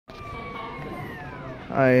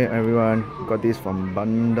Hi everyone, got this from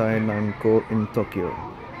Bandai Namco in Tokyo.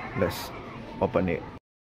 Let's open it.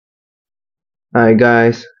 Hi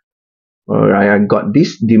guys, alright, I got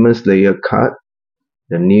this Demonslayer card,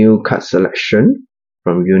 the new card selection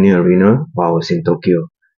from Unionarena while I was in Tokyo.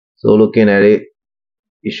 So looking at it,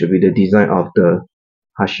 it should be the design of the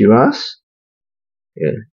hashiras.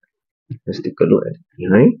 Yeah, let's take a look at it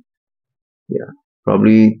behind. Yeah,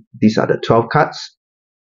 probably these are the 12 cards.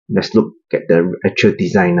 Let's look at the actual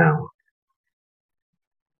design now.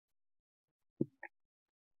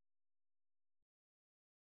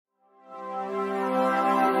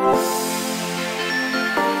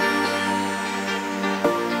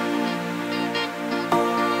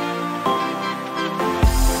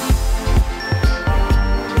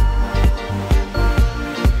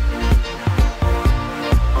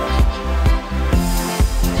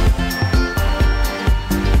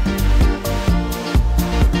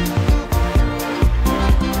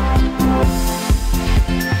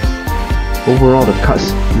 Overall, the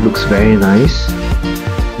cards looks very nice.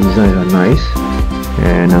 Designs are nice,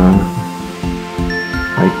 and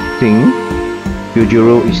I think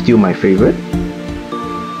Tanjiro is still my favorite.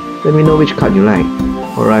 Let me know which card you like.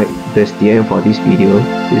 Alright, that's the end for this video.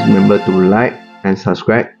 Please remember to like and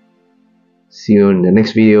subscribe. See you in the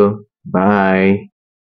next video. Bye.